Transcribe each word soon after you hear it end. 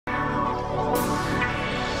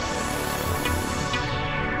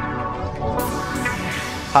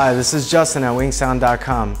Hi, this is Justin at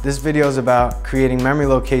WinkSound.com. This video is about creating memory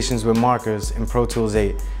locations with markers in Pro Tools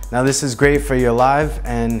 8. Now this is great for your live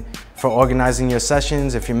and for organizing your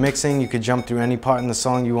sessions. If you're mixing, you could jump through any part in the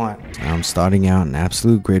song you want. I'm starting out in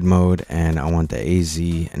absolute grid mode and I want the AZ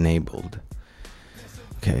enabled.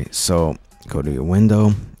 Okay, so go to your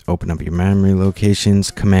window, open up your memory locations,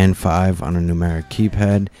 Command 5 on a numeric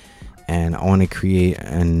keypad, and I want to create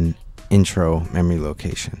an intro memory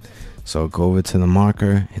location. So go over to the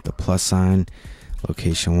marker, hit the plus sign,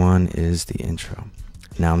 location 1 is the intro.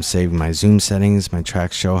 Now I'm saving my zoom settings, my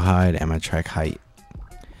track show hide, and my track height.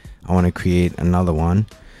 I want to create another one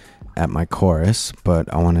at my chorus,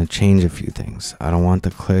 but I want to change a few things. I don't want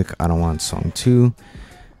the click, I don't want song 2,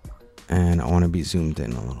 and I want to be zoomed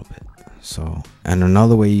in a little bit. So, and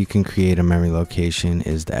another way you can create a memory location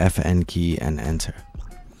is the FN key and enter.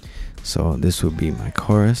 So this would be my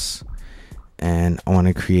chorus. And I want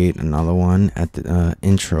to create another one at the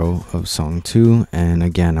intro of song 2, and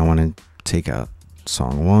again I want to take out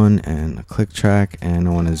song 1 and a click track, and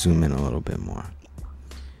I want to zoom in a little bit more.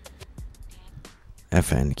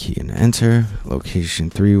 FN key and enter.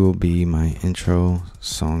 Location 3 will be my intro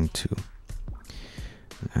song 2.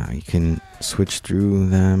 Now you can switch through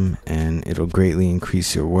them and it'll greatly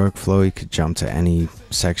increase your workflow. You could jump to any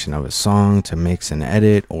section of a song to mix and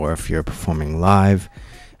edit, or if you're performing live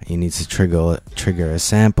you need to trigger a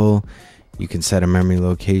sample, you can set a memory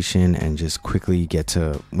location and just quickly get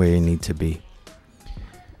to where you need to be.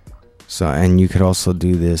 So, and you could also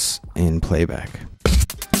do this in playback.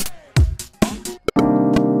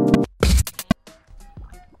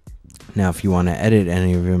 Now if you want to edit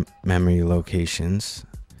any of your memory locations,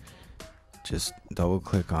 just double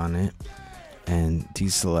click on it and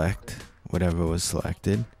deselect whatever was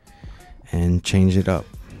selected and change it up.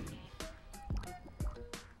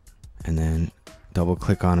 And then double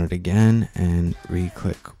click on it again and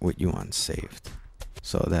re-click what you want saved.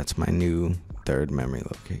 So that's my new third memory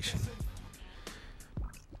location.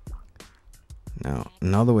 Now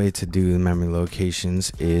another way to do memory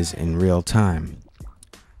locations is in real time.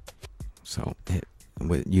 So hit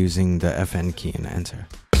with using the FN key and enter.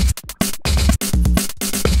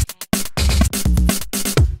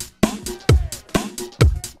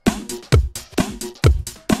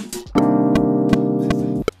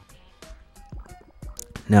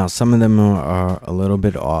 Now some of them are a little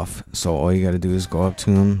bit off, so all you got to do is go up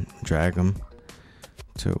to them, drag them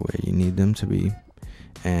to where you need them to be,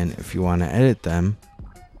 and if you want to edit them,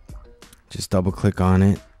 just double click on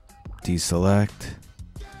it, deselect,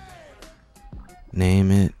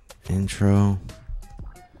 name it intro,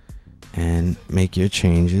 and make your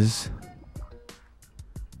changes.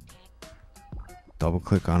 Double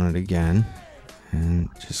click on it again and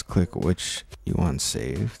just click which you want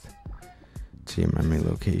saved to your memory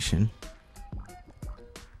location,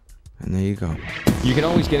 and there you go. You can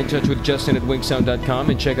always get in touch with Justin at WinkSound.com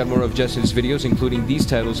and check out more of Justin's videos, including these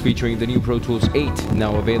titles featuring the new Pro Tools 8,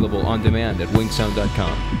 now available on demand at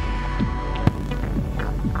WinkSound.com.